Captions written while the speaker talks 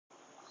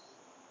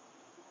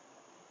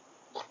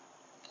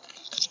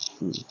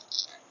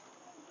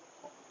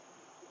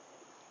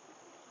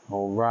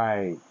All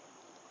right.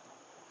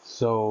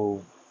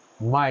 So,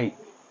 Mike,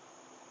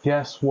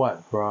 guess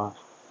what, bro?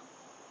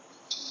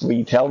 Will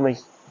you tell me?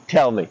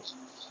 Tell me.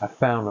 I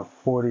found a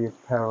 40th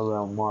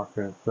parallel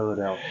marker in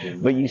Philadelphia.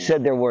 But you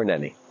said there weren't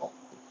any.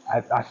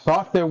 I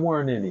thought there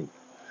weren't any.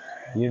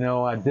 You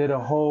know, I did a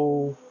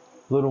whole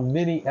little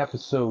mini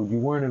episode. You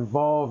weren't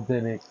involved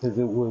in it because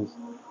it was,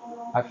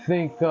 I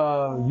think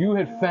you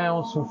had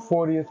found some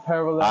 40th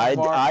parallel I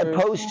markers.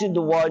 posted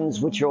the ones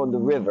which are on the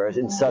river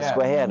in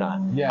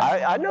Susquehanna. Yeah.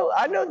 I know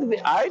I know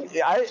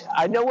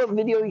what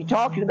video you're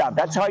talking about.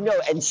 That's how I know.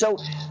 And so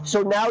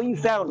now you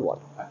found one.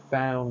 I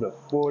found a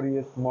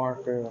 40th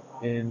marker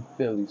in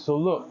Philly. So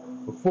look,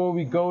 before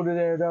we go to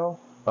there though,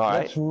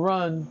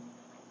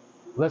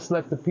 let's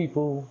let the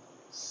people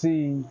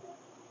see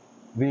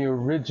the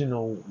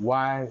original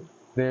why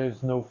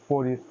there's no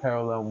 40th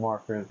parallel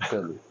marker in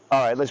Philly.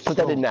 All right, let's put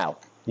that in now.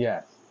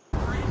 Yes.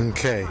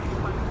 Okay,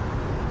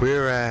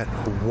 we're at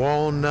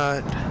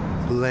Walnut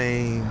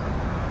Lane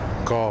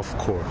Golf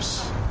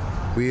Course.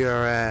 We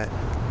are at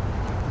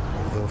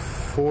the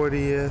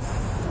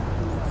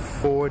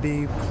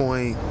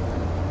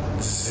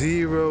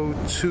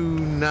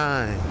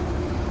 40.029.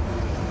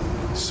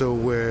 So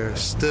we're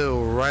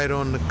still right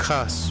on the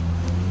cusp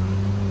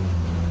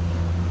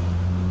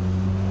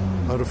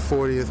of the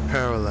 40th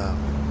parallel.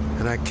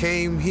 And I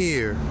came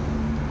here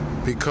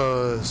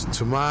because,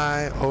 to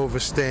my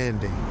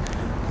understanding,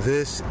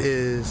 this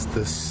is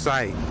the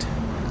site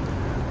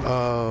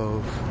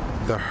of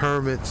the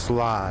Hermit's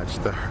Lodge,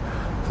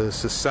 the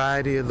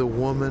Society of the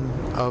Woman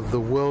of the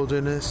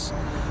Wilderness.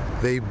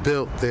 They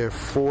built their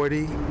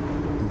 40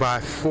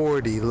 by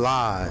 40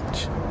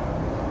 lodge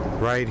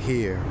right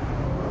here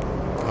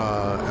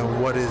in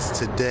what is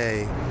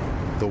today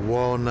the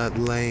Walnut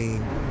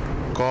Lane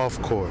Golf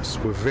Course.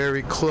 We're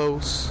very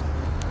close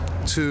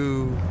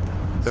to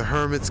the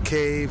Hermit's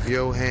Cave,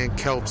 Johann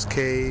Kelp's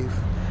Cave.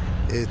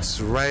 It's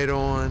right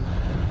on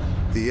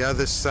the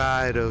other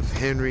side of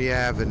Henry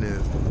Avenue,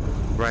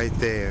 right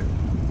there,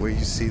 where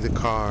you see the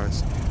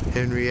cars,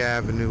 Henry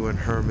Avenue and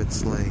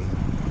Hermit's Lane.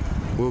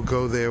 We'll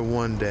go there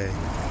one day.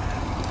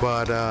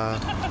 But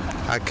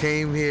I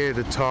came here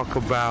to talk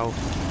about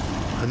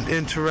an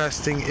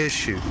interesting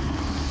issue.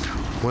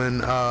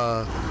 When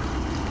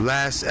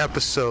last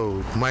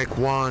episode, Mike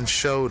Wan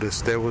showed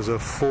us there was a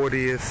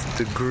 40th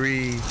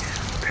degree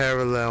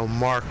parallel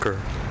marker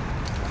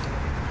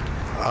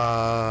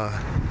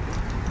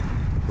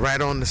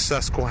right on the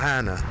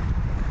Susquehanna.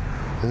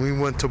 When we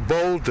went to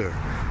Boulder,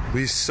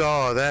 we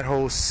saw that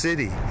whole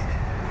city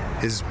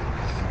is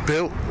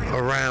built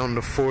around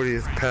the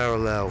 40th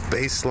parallel,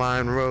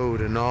 Baseline Road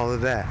and all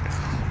of that.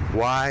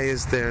 Why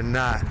is there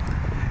not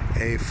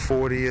a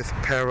 40th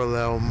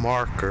parallel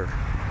marker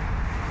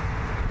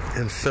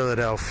in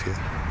Philadelphia?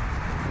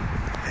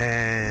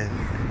 And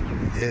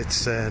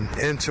it's an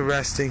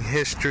interesting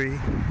history.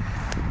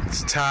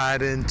 It's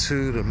tied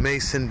into the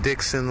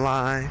Mason-Dixon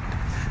line,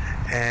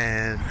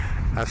 and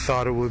I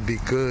thought it would be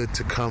good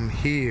to come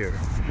here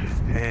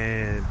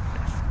and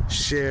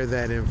share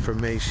that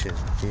information,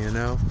 you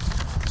know?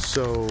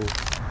 So,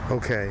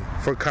 okay,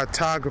 for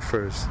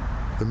cartographers,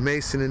 the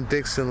Mason and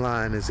Dixon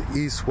line is an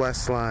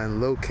east-west line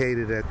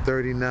located at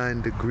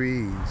 39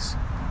 degrees,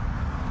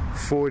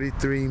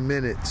 43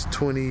 minutes,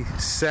 20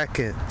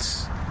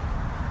 seconds.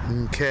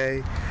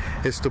 Okay?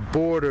 It's the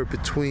border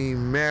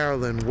between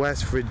Maryland,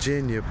 West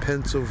Virginia,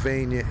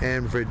 Pennsylvania,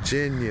 and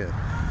Virginia.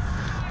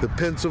 The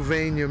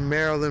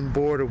Pennsylvania-Maryland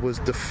border was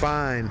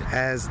defined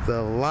as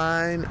the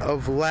line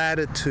of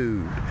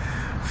latitude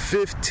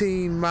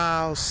 15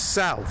 miles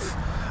south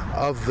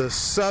of the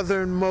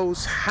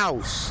southernmost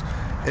house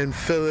in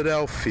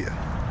Philadelphia.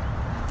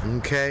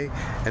 Okay?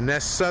 And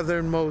that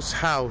southernmost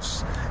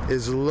house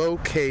is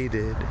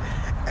located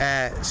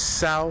at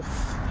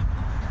South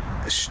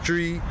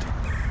Street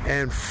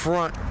and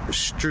Front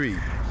Street.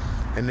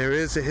 And there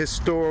is a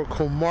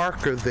historical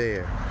marker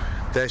there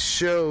that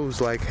shows,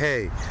 like,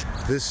 hey,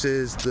 this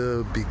is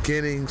the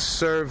beginning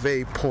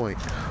survey point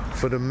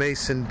for the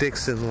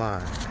Mason-Dixon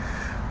line.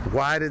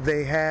 Why did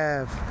they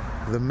have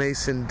the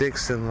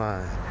Mason-Dixon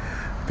line?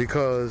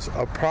 Because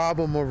a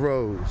problem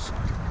arose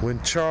when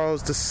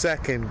Charles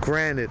II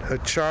granted a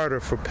charter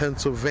for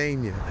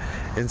Pennsylvania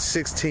in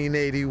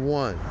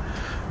 1681.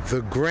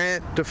 The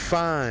grant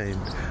defined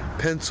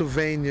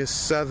Pennsylvania's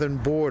southern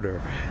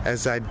border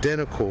as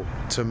identical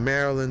to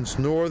Maryland's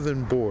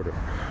northern border,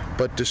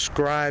 but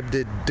described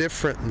it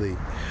differently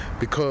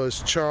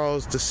because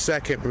Charles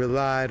II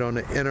relied on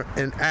an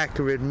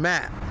inaccurate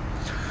map.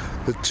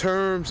 The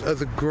terms of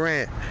the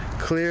grant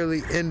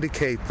clearly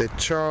indicate that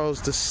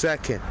Charles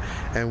II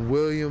and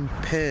William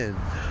Penn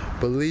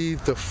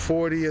believed the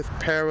 40th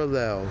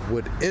parallel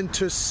would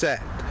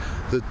intersect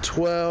the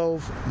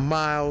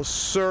 12-mile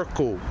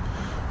circle,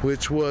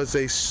 which was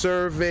a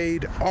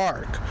surveyed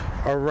arc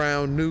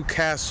around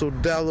Newcastle,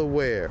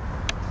 Delaware,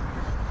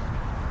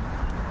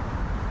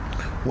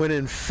 when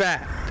in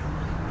fact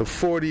the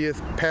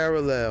 40th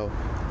parallel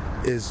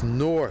is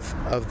north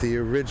of the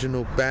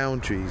original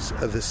boundaries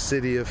of the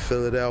city of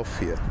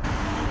Philadelphia.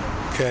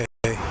 Okay,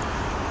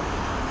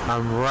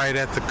 I'm right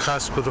at the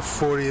cusp of the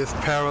 40th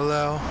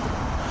parallel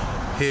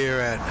here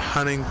at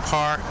Hunting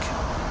Park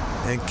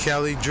and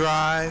Kelly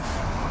Drive,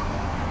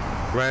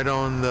 right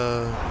on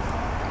the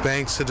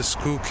banks of the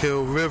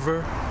Schuylkill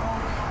River.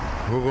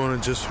 We're going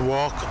to just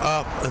walk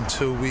up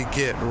until we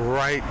get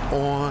right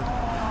on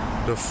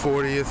the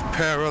 40th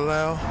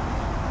parallel.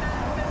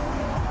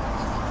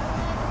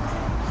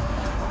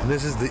 And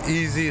this is the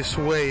easiest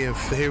way, and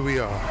here we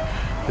are.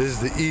 This is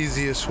the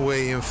easiest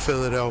way in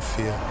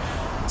Philadelphia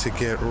to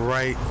get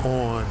right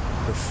on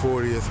the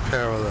 40th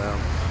parallel,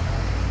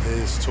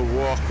 is to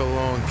walk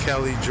along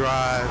Kelly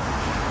Drive.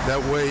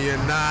 That way you're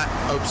not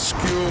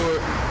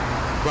obscured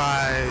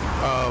by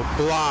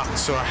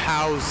blocks or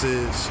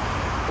houses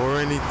or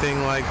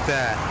anything like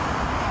that.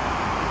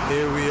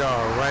 Here we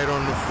are, right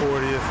on the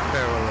 40th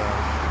parallel.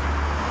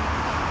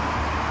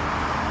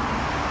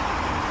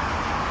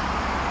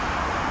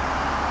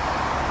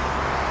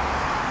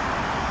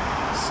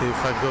 See,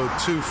 if I go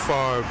too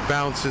far, it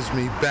bounces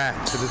me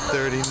back to the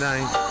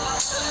 39th.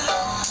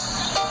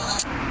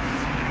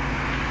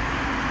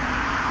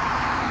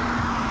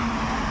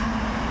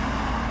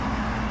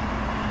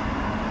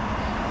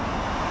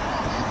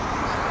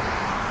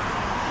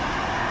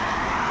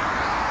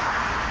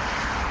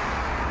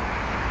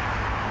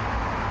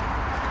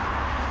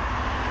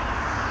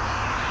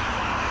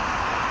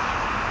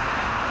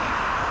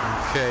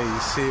 Okay, you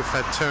see if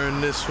I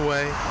turn this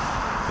way,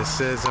 it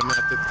says I'm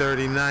at the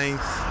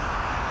 39th.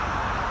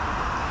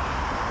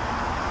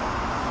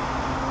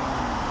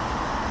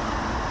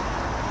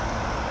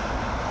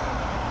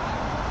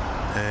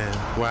 And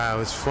wow,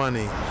 it's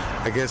funny.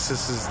 I guess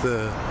this is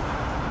the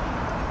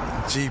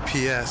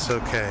GPS,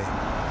 okay.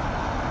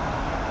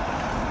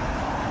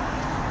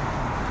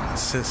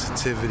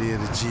 Sensitivity of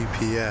the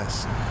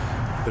GPS.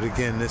 But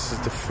again, this is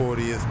the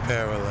 40th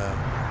parallel.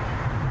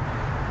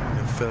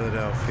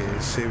 Philadelphia. You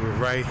see, we're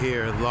right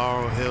here at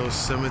Laurel Hill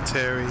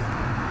Cemetery.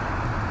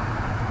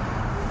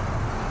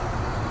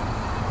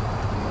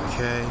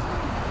 Okay.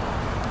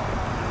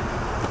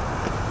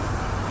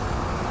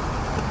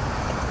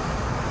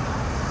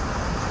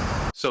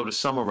 So to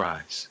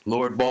summarize,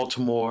 Lord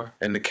Baltimore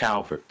and the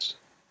Calverts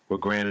were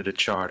granted a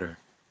charter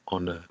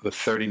on the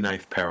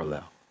 39th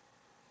parallel.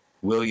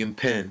 William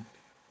Penn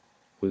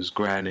was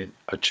granted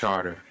a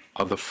charter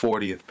of the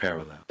 40th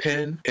parallel.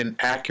 Penn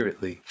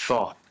inaccurately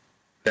thought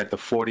that the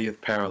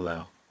 40th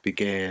parallel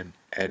began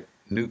at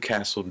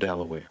Newcastle,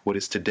 Delaware, what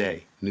is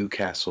today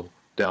Newcastle,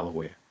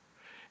 Delaware.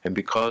 And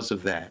because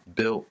of that,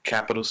 built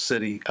capital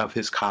city of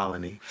his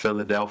colony,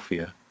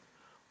 Philadelphia,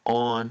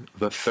 on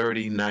the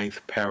 39th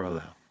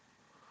parallel.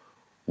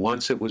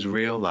 Once it was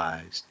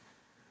realized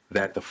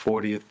that the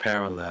 40th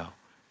parallel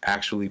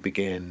actually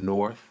began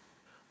north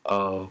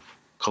of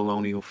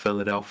colonial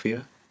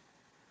Philadelphia,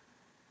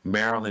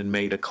 Maryland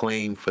made a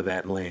claim for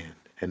that land,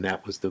 and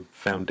that was the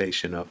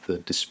foundation of the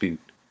dispute.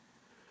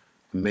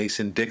 The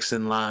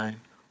Mason-Dixon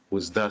line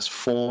was thus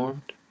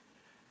formed,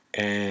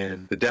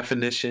 and the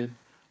definition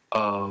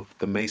of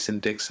the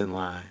Mason-Dixon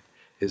line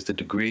is the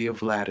degree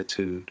of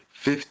latitude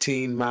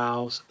 15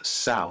 miles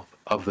south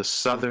of the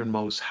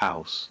southernmost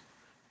house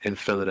in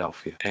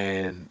Philadelphia,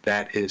 and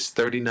that is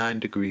 39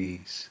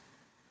 degrees,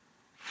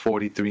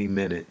 43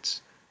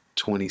 minutes,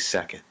 20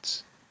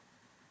 seconds.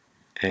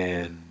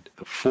 And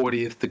the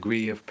 40th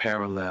degree of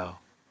parallel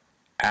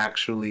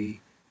actually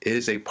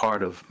is a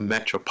part of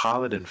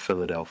metropolitan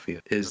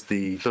Philadelphia, is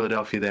the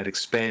Philadelphia that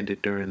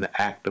expanded during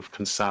the Act of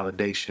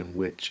Consolidation,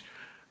 which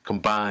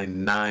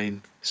combined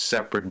 9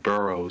 separate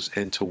boroughs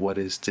into what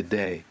is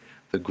today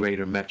the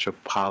greater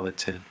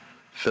metropolitan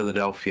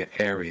Philadelphia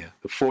area.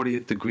 The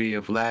 40th degree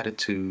of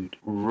latitude,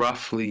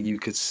 roughly you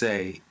could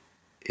say,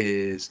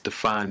 is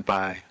defined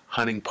by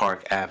Hunting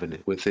Park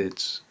Avenue, with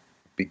its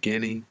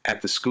beginning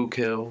at the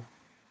Schuylkill,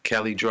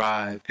 Kelly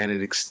Drive, and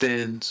it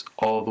extends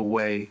all the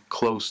way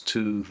close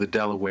to the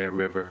Delaware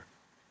River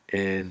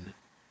in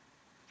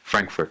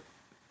Frankfort.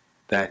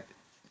 That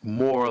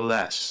more or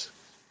less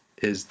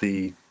is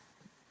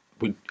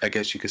I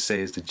guess you could say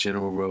is the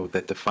general road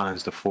that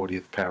defines the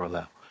 40th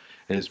parallel.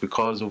 And it's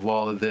because of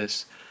all of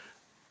this,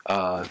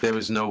 there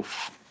is no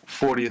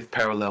 40th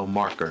parallel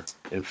marker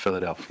in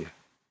Philadelphia.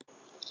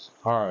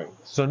 All right,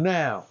 so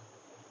now,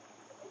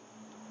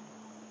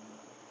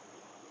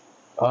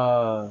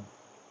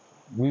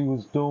 we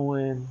was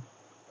doing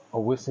a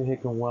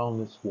Wissahickon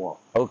Wellness Walk.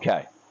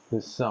 Okay.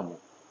 This summer,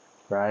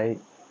 right?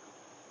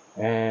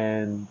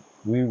 And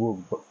we were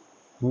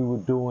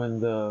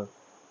doing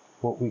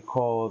what we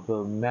call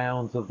the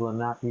Mounds of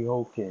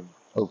Lenapehoking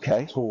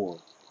tour.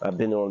 I've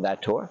been on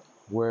that tour.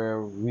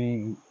 Where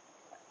we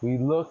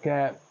look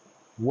at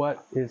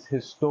what is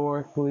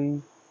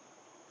historically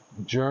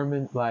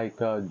German, like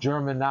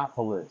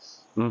Germanopolis,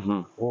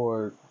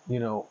 or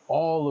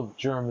all of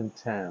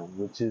Germantown,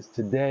 which is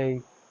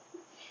today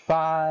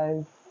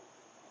 5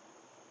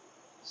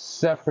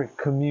 separate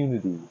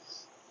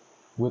communities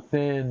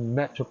within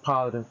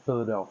metropolitan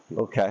Philadelphia.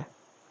 Okay.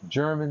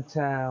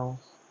 Germantown,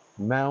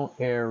 Mount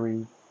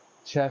Airy,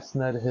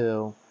 Chestnut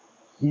Hill,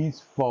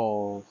 East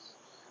Falls,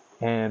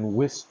 and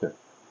Worcester.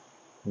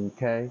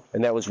 Okay?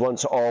 And that was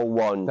once all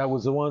one. That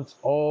was once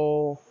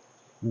all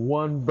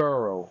one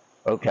borough,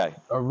 Okay.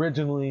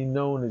 originally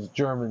known as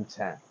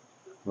Germantown,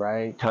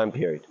 right? Time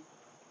period.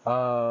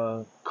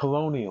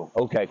 Colonial.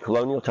 Okay,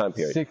 colonial time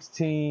period.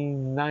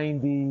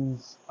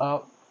 1690s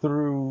up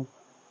through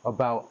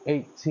about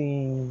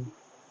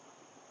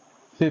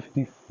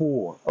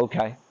 1854.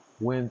 Okay.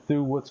 When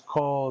through what's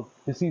called,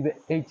 it's either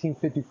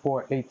 1854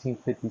 or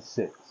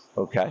 1856.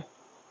 Okay.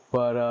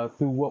 But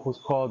through what was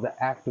called the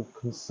Act of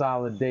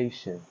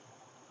Consolidation,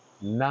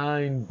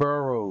 9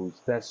 boroughs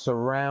that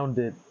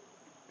surrounded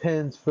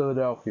Penn's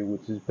Philadelphia,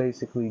 which is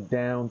basically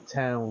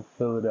downtown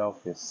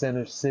Philadelphia,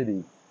 Center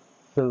City,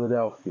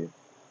 Philadelphia.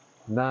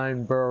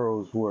 9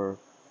 boroughs were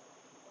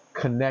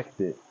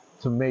connected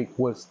to make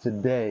what's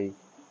today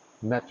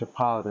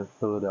metropolitan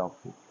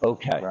Philadelphia.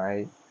 Okay.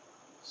 Right?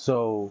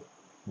 So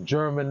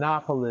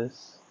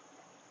Germanopolis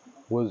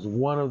was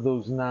one of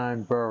those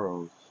 9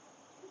 boroughs.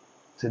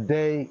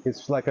 Today,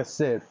 it's like I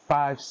said,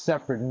 5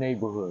 separate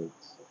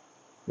neighborhoods.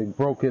 They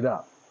broke it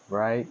up,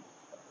 right?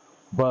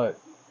 But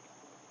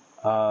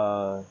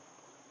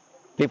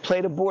they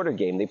played a border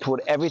game. They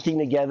put everything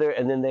together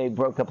and then they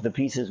broke up the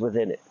pieces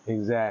within it.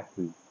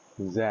 Exactly.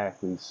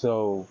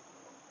 So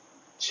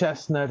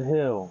Chestnut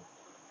Hill,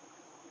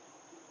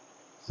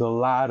 it's a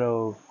lot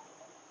of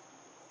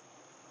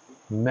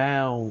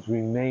mounds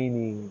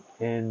remaining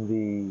in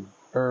the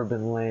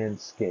urban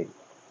landscape,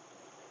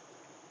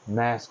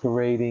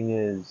 masquerading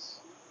as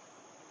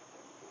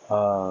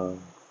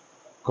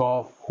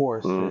golf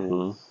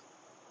courses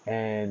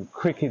and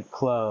cricket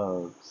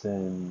clubs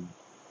and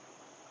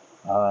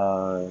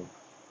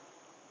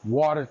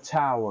water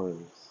towers,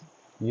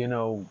 you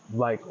know,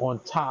 like on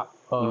top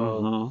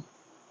of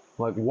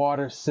like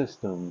water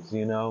systems,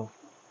 you know.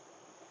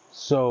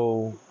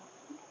 So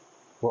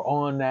we're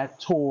on that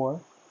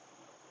tour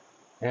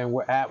and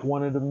we're at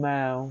one of the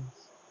mounds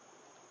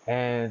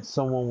and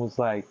someone was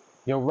like,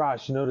 yo,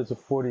 Rosh, you know there's a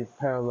 40th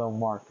parallel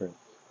marker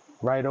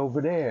right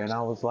over there. And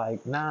I was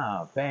like,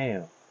 nah,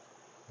 bam.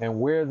 And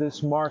where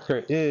this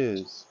marker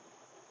is,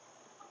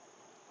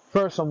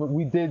 first,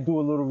 we did do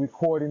a little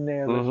recording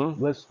there.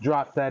 Let's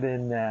drop that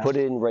in now. Put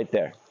it in right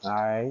there. All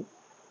right.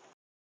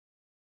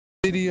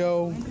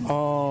 Video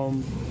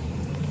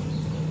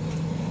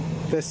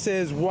that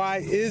says, why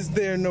is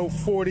there no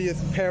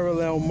 40th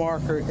parallel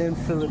marker in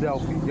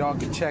Philadelphia? Y'all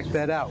can check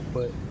that out.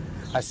 But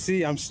I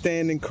see I'm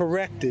standing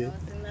corrected.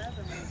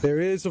 There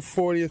is a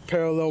 40th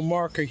parallel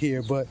marker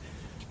here, but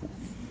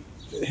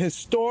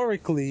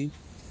historically,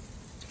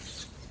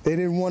 they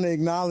didn't want to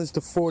acknowledge the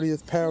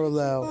 40th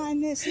parallel.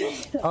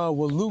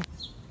 Well, Luke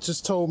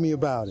just told me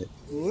about it.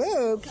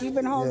 Luke, you've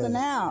been holding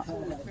out.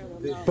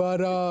 But,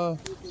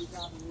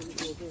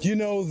 you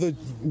know, the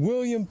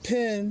William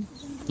Penn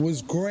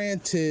was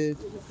granted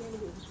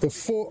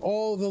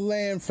all the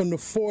land from the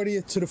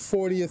 40th to the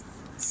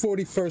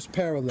 41st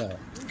parallel,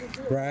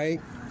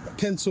 right?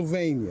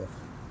 Pennsylvania.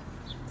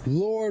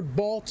 Lord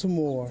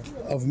Baltimore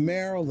of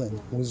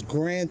Maryland was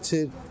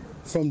granted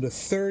from the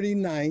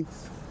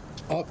 39th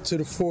up to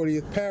the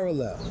 40th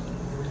parallel.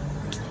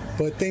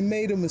 But they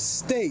made a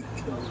mistake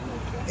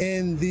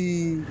in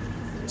the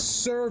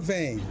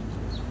surveying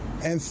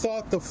and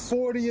thought the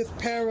 40th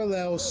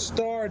parallel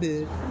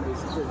started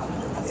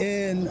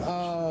in,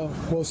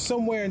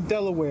 somewhere in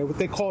Delaware, what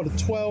they call the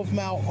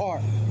 12-mile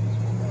arc,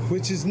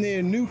 which is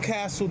near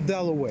Newcastle,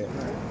 Delaware.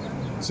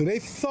 So they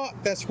thought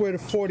that's where the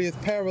 40th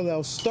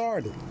parallel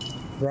started,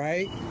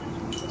 right?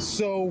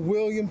 So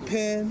William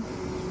Penn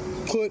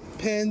put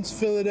Penn's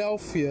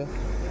Philadelphia,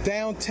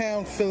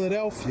 downtown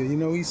Philadelphia, you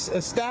know, he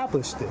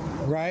established it,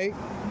 right?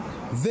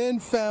 Then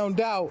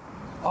found out,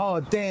 oh,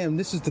 damn,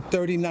 this is the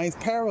 39th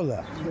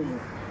parallel.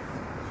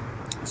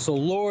 So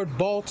Lord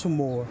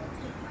Baltimore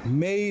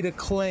made a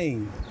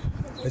claim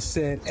and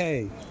said,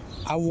 hey,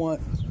 I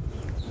want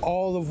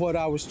all of what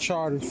I was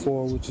chartered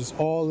for, which is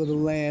all of the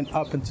land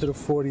up into the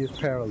 40th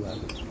parallel.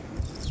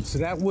 So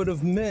that would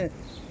have meant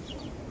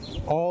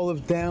all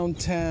of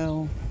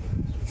downtown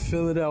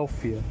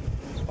Philadelphia,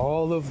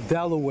 all of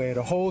Delaware,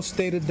 the whole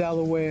state of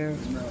Delaware,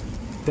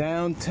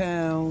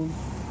 downtown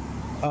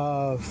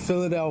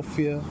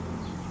Philadelphia.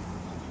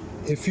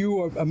 If you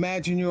were,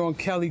 imagine you're on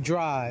Kelly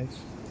Drive,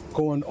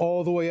 going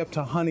all the way up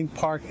to Hunting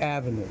Park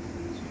Avenue.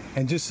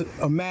 And just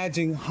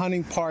imagine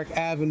Hunting Park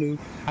Avenue.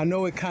 I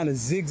know it kind of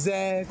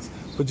zigzags,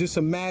 but just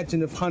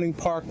imagine if Hunting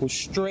Park was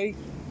straight.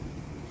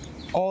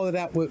 All of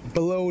that would,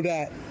 below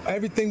that,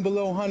 everything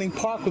below Hunting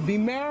Park would be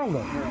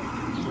Maryland.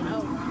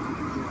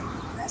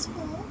 That's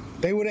cool.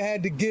 They would have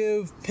had to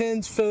give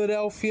Penn's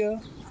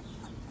Philadelphia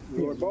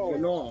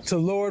to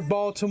Lord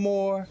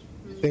Baltimore.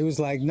 They was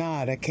like,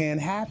 nah, that can't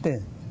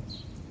happen.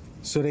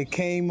 So they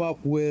came up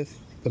with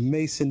the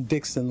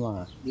Mason-Dixon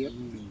line. Yep.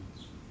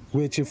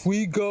 Which if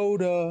we go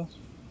to,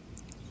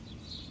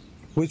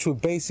 which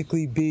would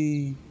basically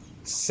be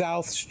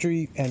South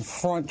Street and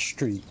Front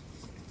Street,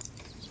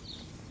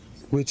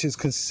 which is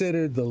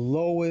considered the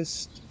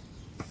lowest,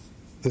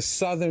 the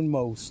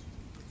southernmost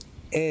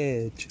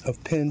edge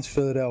of Penn's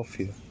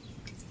Philadelphia,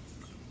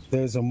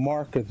 there's a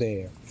marker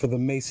there for the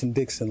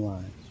Mason-Dixon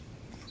line,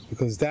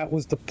 because that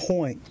was the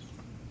point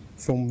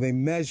from they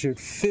measured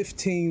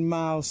 15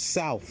 miles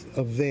south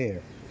of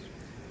there,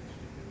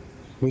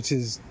 which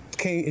is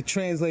it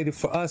translated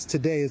for us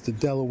today as the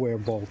Delaware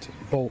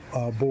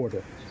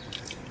border,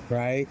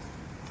 right?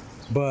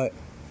 But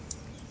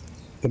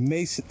the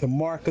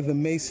mark of the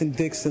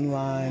Mason-Dixon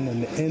line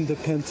and the end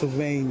of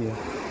Pennsylvania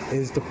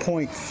is the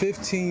point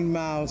 15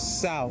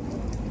 miles south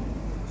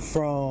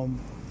from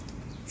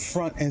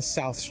Front and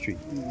South Street.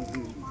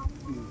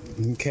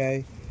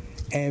 Okay?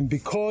 And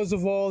because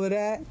of all of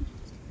that,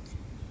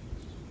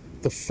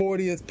 the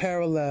 40th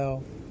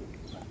parallel,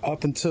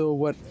 up until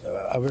what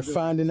we're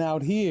finding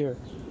out here,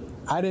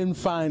 I didn't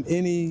find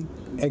any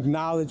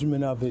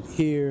acknowledgement of it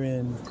here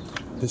in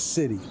the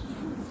city.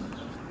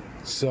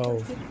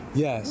 So,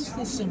 yes. What's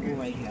this symbol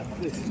right here?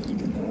 Do you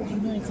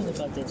know anything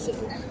about that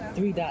symbol?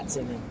 3 dots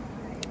in it.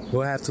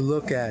 We'll have to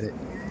look at it.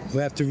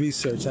 We'll have to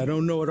research. I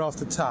don't know it off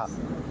the top.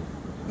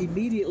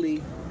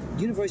 Immediately,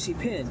 University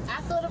Penn.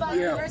 I thought about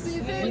University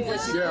of Penn.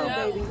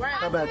 Yeah. Baby. Right.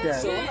 How about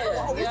that? So,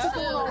 what's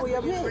going on way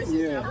up here?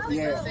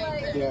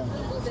 Yeah.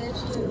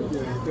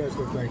 It does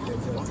look like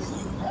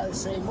that.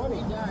 Same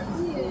money.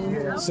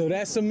 So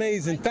that's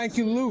amazing. Thank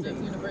you, Luke.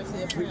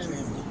 University of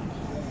Penn.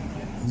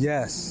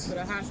 Yes. Put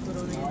a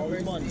hospital in the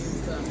university and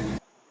stuff.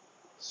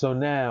 So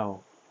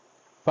now,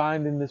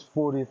 finding this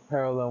 40th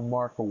parallel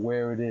marker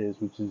where it is,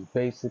 which is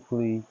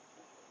basically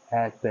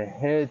at the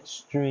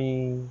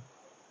headstream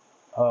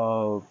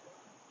of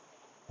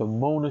the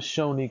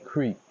Monashonee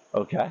Creek,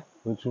 Okay.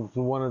 which was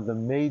one of the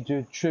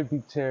major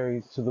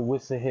tributaries to the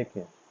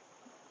Wissahickon.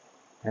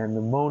 And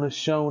the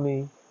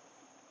Monashonee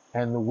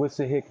and the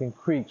Wissahickon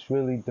Creeks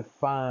really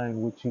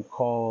define what you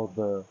call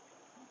the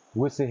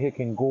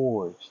Wissahickon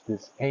Gorge,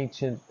 this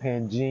ancient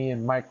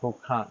Pangean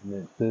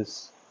microcontinent,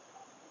 this,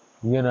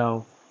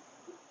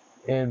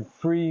 in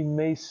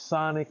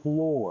Freemasonic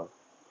lore,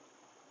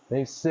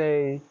 they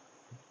say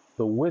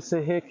the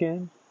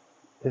Wissahickon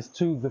is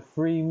to the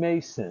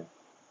Freemason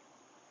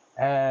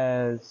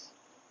as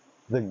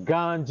the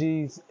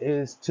Ganges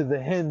is to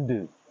the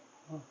Hindu.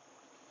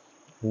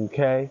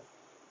 Okay?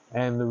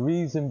 And the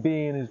reason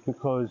being is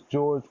because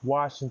George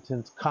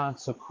Washington's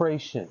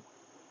consecration,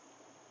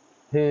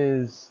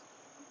 his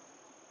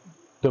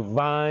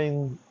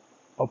divine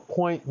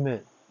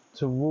appointment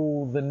to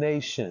rule the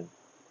nation,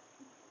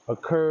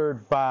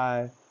 occurred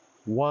by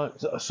one,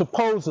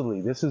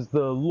 supposedly, this is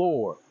the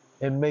lore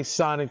in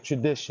Masonic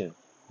tradition,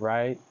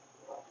 right?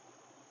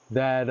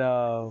 That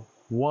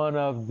one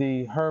of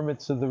the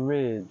hermits of the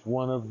ridge,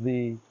 one of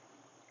the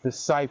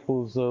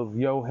disciples of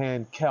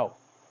Johann Kelp,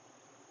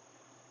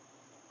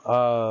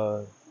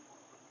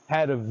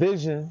 had a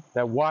vision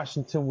that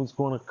Washington was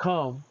going to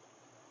come,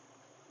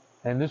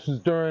 and this was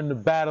during the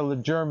Battle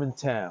of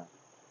Germantown,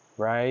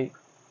 right?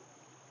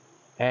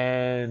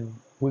 And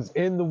was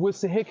in the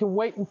Wissahickon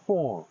waiting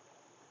for him.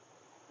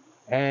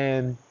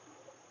 And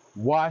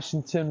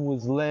Washington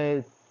was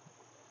led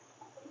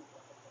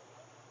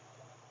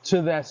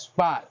to that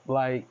spot,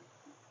 like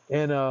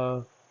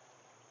because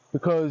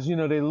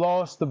they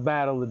lost the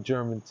Battle of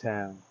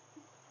Germantown,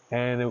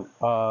 and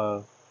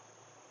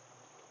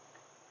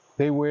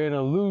they were in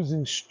a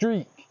losing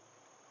streak,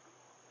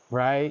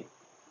 right?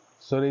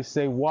 So they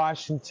say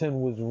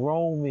Washington was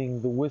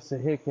roaming the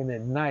Wissahickon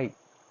at night,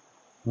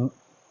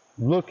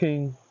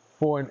 looking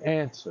for an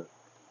answer,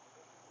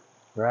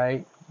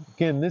 right?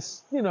 Again,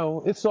 this,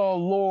 it's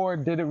all lore.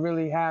 Did it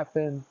really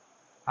happen?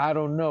 I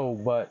don't know,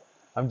 but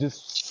I'm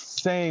just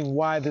saying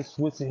why this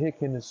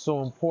Wissahickon is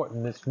so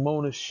important. This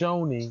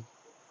Monashonee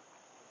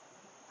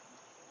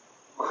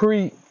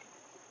Creek,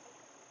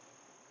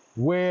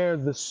 where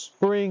the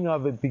spring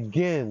of it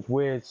begins,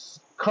 where it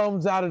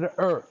comes out of the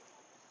earth,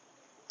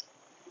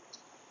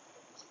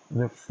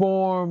 and it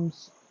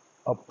forms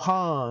a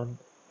pond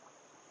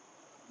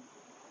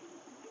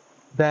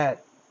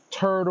that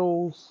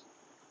turtles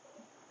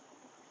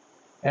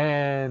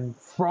and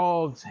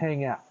frogs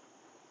hang out.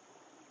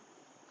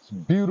 It's a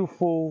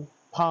beautiful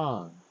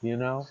pond,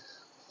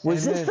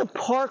 Was And this then- the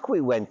park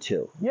we went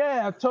to?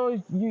 Yeah, I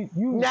told you.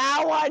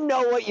 Now I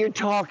know what you're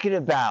talking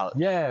about.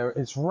 Yeah,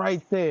 it's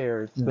right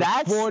there. It's the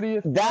That's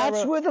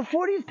 40th. where the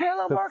 40th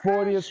parallel the marker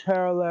 40th is?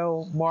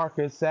 parallel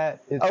marker is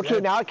at. Okay,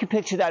 now I can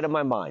picture that in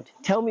my mind.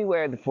 Tell me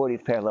where the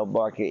 40th parallel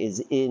marker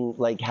is in,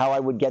 like, how I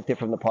would get there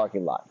from the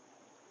parking lot.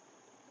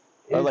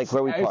 Or, like,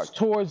 where we It's parked.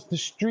 towards the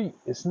street.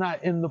 It's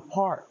not in the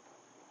park.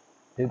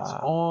 It's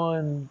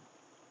on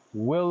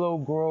Willow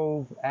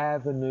Grove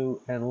Avenue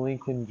and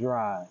Lincoln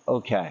Drive.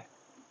 Okay.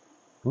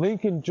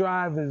 Lincoln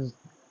Drive is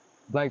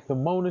like the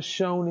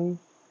Monashonee,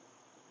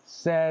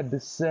 sad to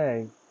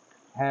say,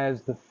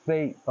 has the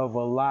fate of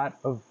a lot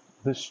of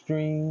the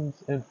streams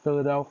in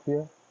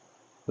Philadelphia,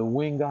 the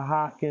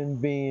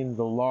Wingahocken being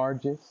the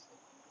largest,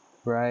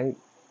 right?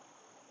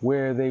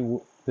 Where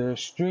their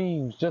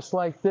streams, just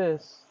like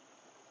this,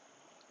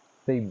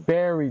 they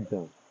buried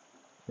them.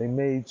 They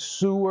made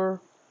sewer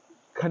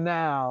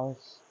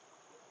canals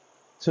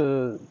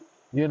to,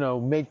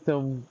 make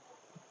them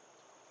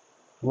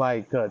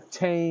like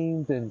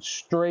tamed and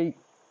straight,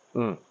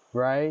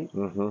 right?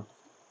 Mm-hmm.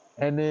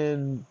 And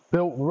then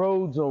built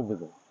roads over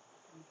them.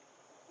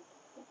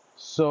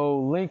 So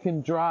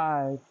Lincoln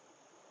Drive,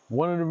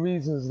 one of the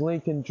reasons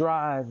Lincoln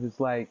Drive is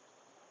like,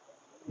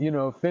 you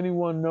know, if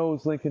anyone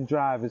knows Lincoln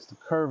Drive, it's the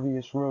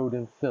curviest road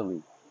in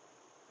Philly.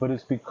 But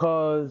it's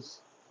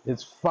because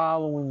it's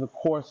following the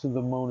course of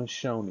the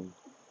Monashonee,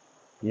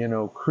 you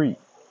know, Creek.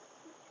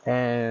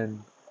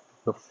 And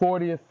the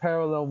 40th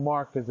parallel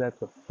mark is at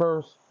the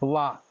first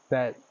block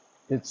that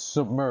it's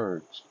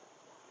submerged.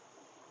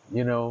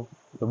 You know,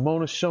 the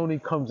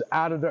Monashonee comes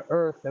out of the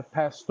earth at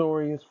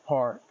Pastorius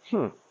Park.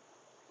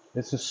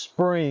 It's a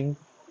spring.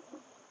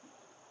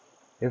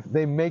 If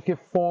they make it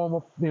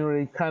form, you know,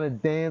 they kind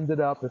of dammed it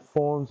up, it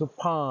forms a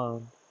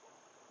pond.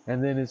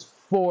 And then it's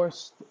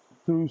forced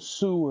through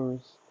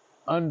sewers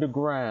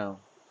underground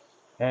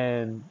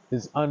and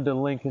is under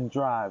Lincoln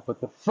Drive.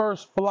 But the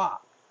first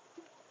block,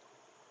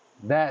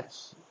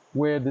 that's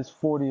where this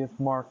 40th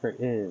marker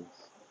is.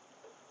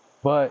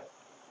 But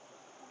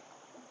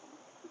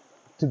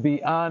to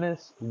be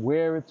honest,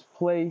 where it's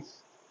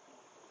placed,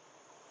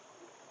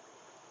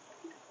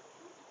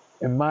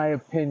 in my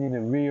opinion, it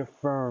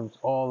reaffirms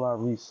all our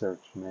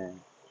research, man.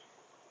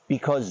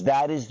 Because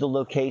that is the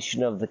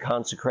location of the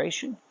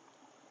consecration?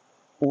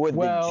 Or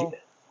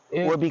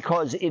or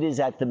because it is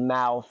at the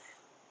mouth?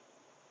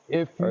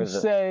 If you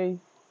say,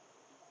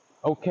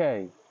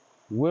 okay,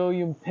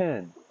 William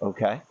Penn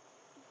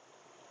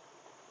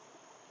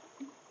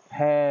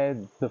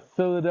had the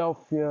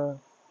Philadelphia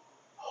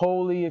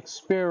Holy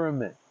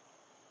Experiment.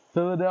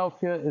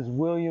 Philadelphia is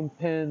William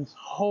Penn's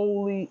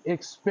Holy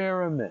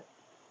Experiment.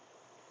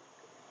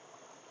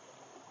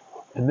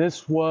 And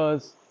this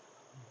was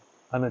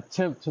an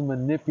attempt to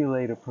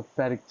manipulate a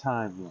prophetic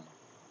timeline.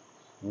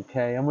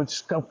 Okay, I'm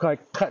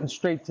like cutting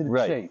straight to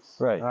the chase.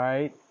 Right. All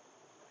right.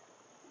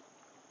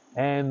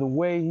 And the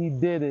way he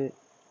did it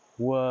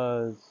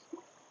was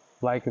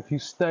like if you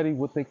study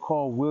what they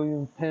call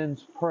William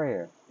Penn's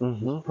prayer.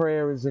 His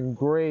prayer is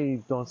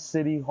engraved on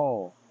City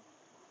Hall,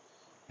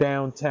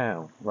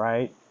 downtown,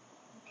 right?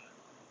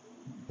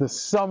 The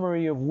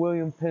summary of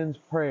William Penn's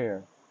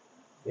prayer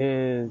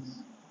is,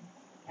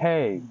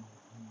 hey,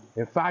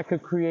 if I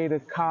could create a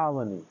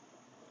colony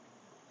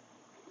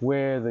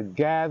where the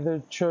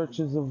gathered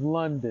churches of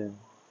London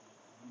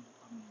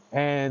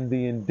and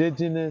the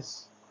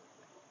indigenous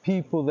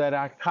people that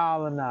I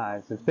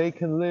colonize, if they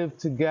can live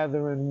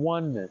together in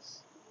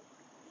oneness,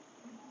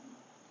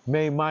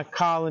 may my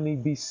colony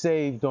be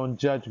saved on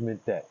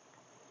Judgment Day.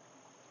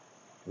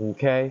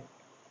 Okay?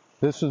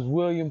 This was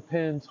William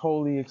Penn's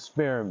Holy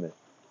Experiment.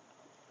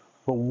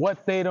 But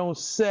what they don't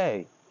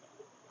say,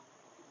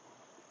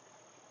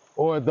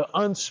 or the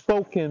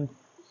unspoken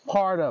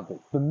part of it,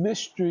 the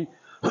mystery,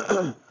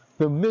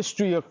 the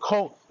mystery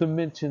occult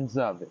dimensions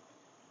of it,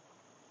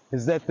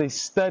 is that they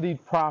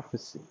studied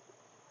prophecy.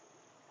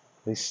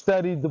 They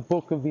studied the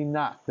Book of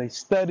Enoch. They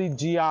studied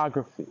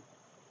geography,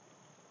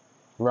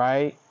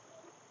 right?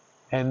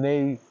 And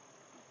they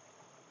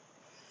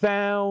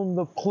found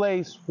the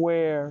place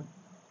where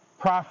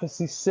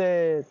prophecy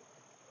said,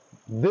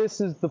 this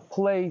is the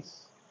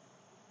place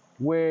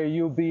where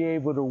you'll be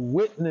able to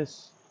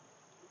witness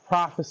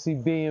prophecy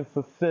being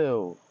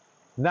fulfilled,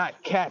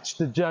 not catch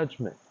the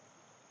judgment,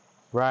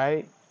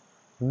 right?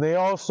 And they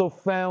also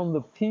found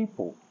the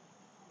people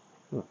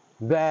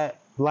that,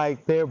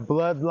 like their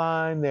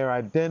bloodline, their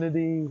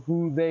identity,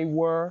 who they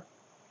were,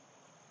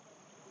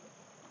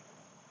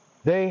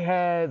 they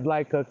had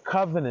like a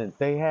covenant.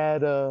 They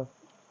had a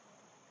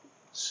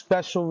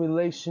special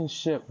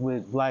relationship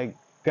with like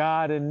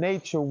God and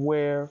nature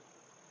where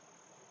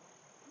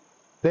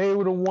they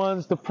were the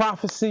ones, the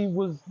prophecy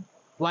was,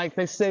 like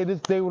they say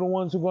this, they were the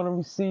ones who were going to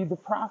receive the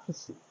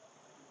prophecy.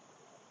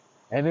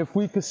 And if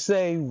we could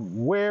say,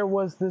 where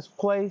was this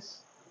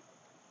place?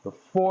 The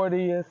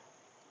 40th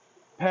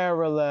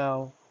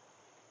parallel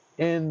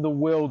in the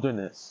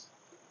wilderness.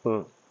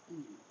 Well,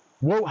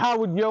 how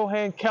would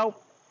Johann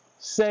Kelp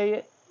say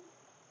it?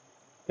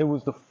 It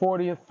was the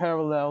 40th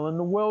parallel in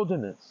the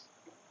wilderness.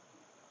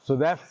 So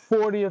that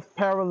 40th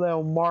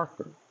parallel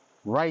marker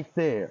right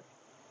there,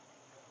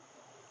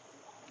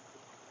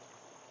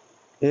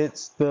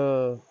 it's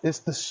the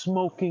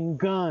smoking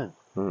gun.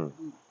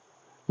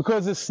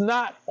 Because it's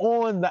not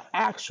on the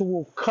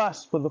actual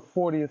cusp of the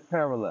 40th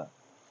parallel.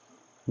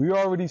 We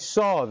already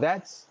saw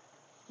that's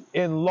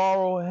in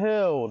Laurel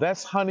Hill.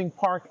 That's Hunting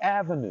Park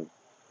Avenue.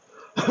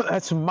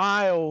 That's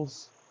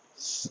miles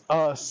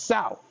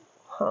south.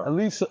 At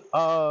least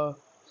I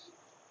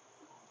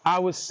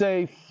would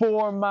say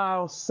 4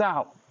 miles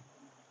south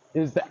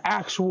is the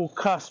actual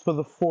cusp of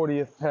the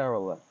 40th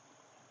parallel.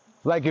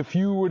 Like if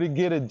you were to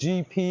get a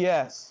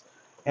GPS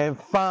and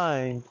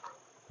find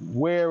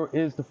where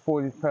is the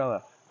 40th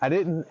parallel. I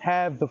didn't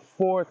have the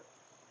 4th.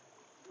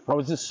 I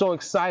was just so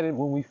excited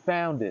when we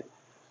found it.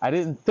 I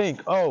didn't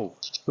think, oh,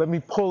 let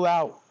me pull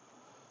out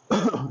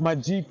my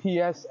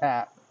GPS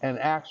app and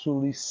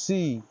actually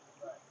see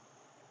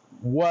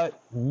what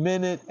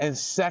minute and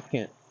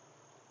second,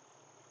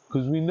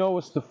 because we know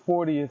it's the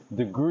 40th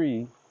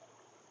degree,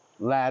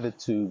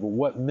 latitude, but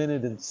what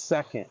minute and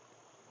second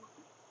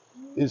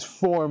is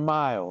 4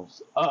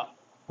 miles up?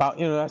 About,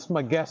 that's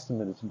my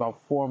guesstimate. It's about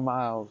 4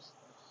 miles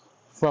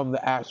from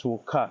the actual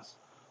cusp.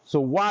 So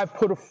why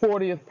put a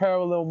 40th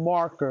parallel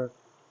marker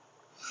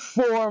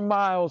 4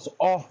 miles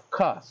off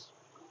cusp?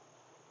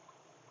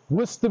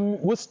 What's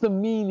the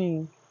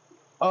meaning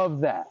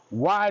of that?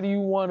 Why do you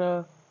want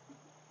to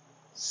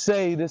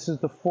say this is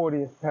the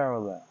 40th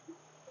parallel?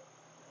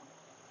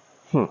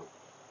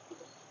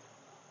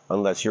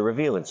 Unless you're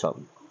revealing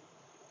something.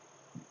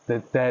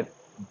 That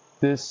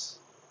this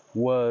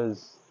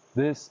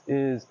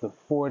is the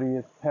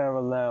 40th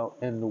parallel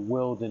in the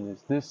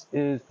wilderness. This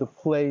is the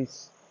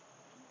place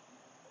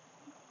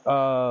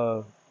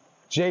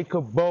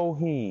Jacob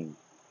Boehme,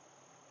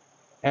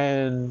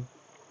 and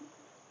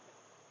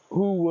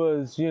who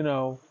was,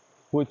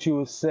 what you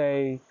would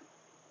say,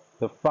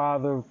 the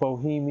father of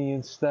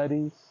Bohemian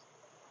studies,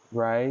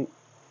 right?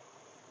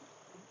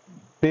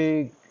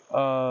 Big,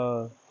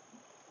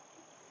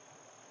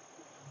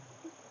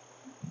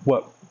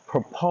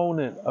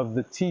 proponent of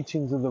the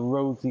teachings of the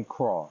Rosy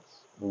Cross,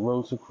 the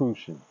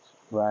Rosicrucians,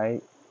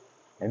 right?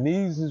 And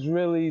these is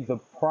really the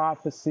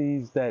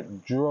prophecies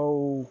that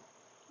drove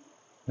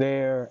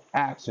their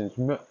actions.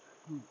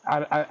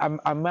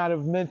 I might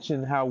have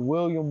mentioned how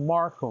William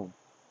Markham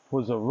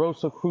was a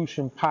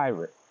Rosicrucian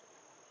pirate.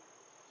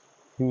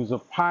 He was a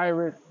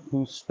pirate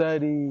who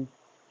studied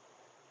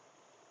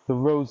the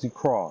Rosy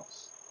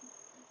Cross,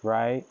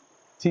 right?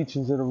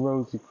 Teachings of the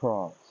Rosy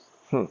Cross.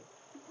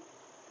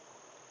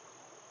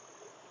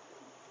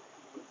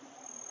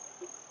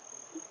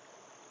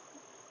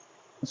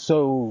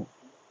 So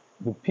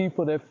the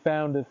people that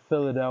founded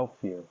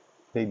Philadelphia,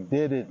 they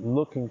did it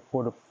looking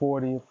for the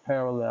 40th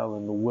parallel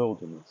in the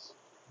wilderness,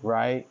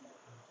 right?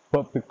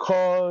 But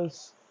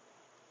because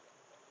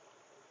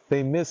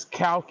they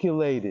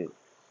miscalculated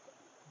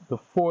the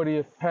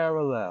 40th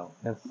parallel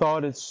and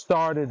thought it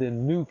started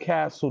in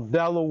Newcastle,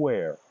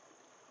 Delaware,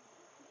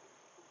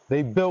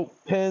 they built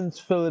Penn's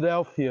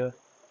Philadelphia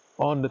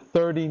on the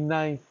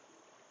 39th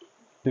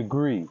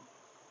degree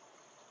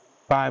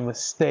by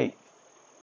mistake.